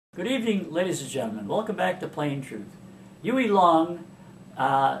Good evening, ladies and gentlemen. Welcome back to Plain Truth. Huey Long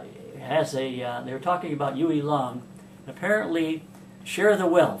they were talking about Huey Long, apparently share the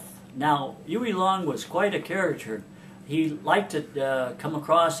wealth. Now, Huey Long was quite a character. He liked to come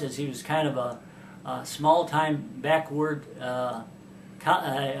across as he was kind of a small-time, backward,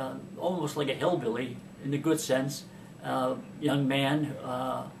 almost like a hillbilly in the good sense, young man,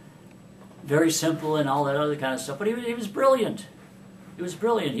 very simple and all that other kind of stuff. But he was brilliant. He was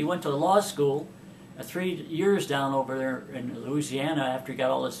brilliant. He went to law school 3 years down over there in Louisiana after he got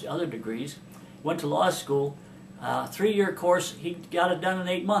all his other degrees. Went to law school, 3-year course. He got it done in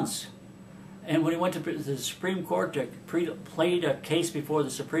 8 months. And when he went to the Supreme Court to plead a case before the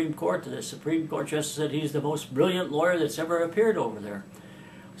Supreme Court justice said he's the most brilliant lawyer that's ever appeared over there.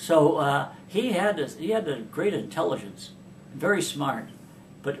 So he had a great intelligence, very smart.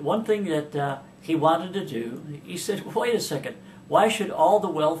 But one thing that he wanted to do, he said, wait a second. Why should all the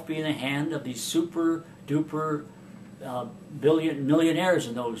wealth be in the hand of these super-duper millionaires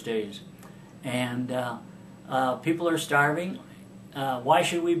in those days? And people are starving. Why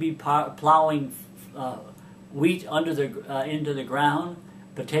should we be plowing wheat into the ground,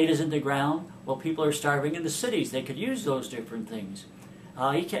 potatoes in the ground? Well, people are starving in the cities. They could use those different things.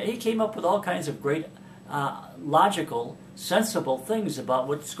 He came up with all kinds of great logical, sensible things about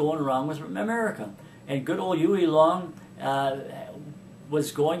what's going wrong with America. And good old Huey Long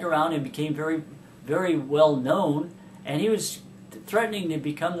was going around and became very, very well known, and he was threatening to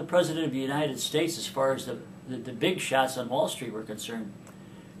become the president of the United States as far as the big shots on Wall Street were concerned.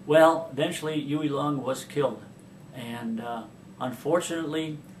 Well, eventually Huey Long was killed, and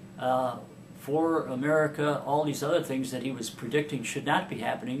unfortunately for America, all these other things that he was predicting should not be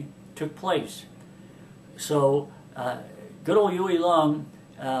happening took place. So good old Huey Long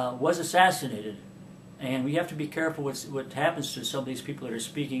was assassinated. And we have to be careful what happens to some of these people that are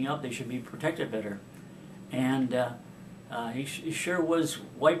speaking up. They should be protected better. And he sure was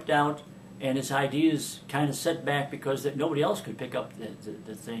wiped out, and his ideas kind of set back because nobody else could pick up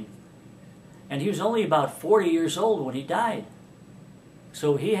the thing. And he was only about 40 years old when he died.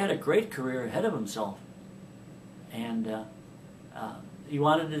 So he had a great career ahead of himself. And he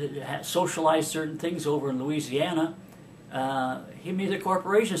wanted to socialize certain things over in Louisiana. He made the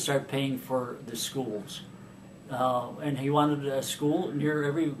corporation start paying for the schools, and he wanted a school near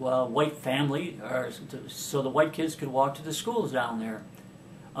every white family, so the white kids could walk to the schools down there.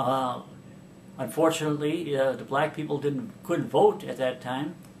 Unfortunately, the black people couldn't vote at that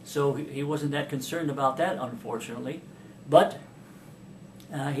time, so he wasn't that concerned about that, unfortunately. But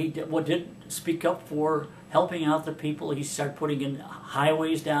he did speak up for helping out the people. He started putting in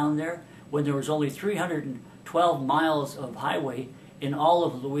highways down there when there was only 312 miles of highway in all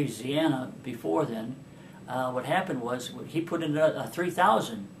of Louisiana before then. What happened was he put in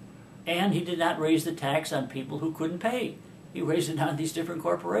 3,000, and he did not raise the tax on people who couldn't pay. He raised it on these different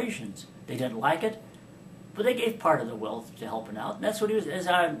corporations. They didn't like it, but they gave part of the wealth to helping out. And that's what he was.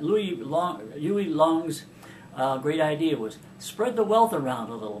 Huey Long's great idea was spread the wealth around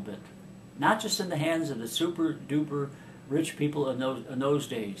a little bit, not just in the hands of the super duper rich people in those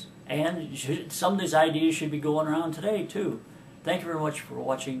days. And some of these ideas should be going around today, too. Thank you very much for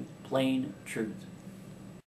watching Plain Truth.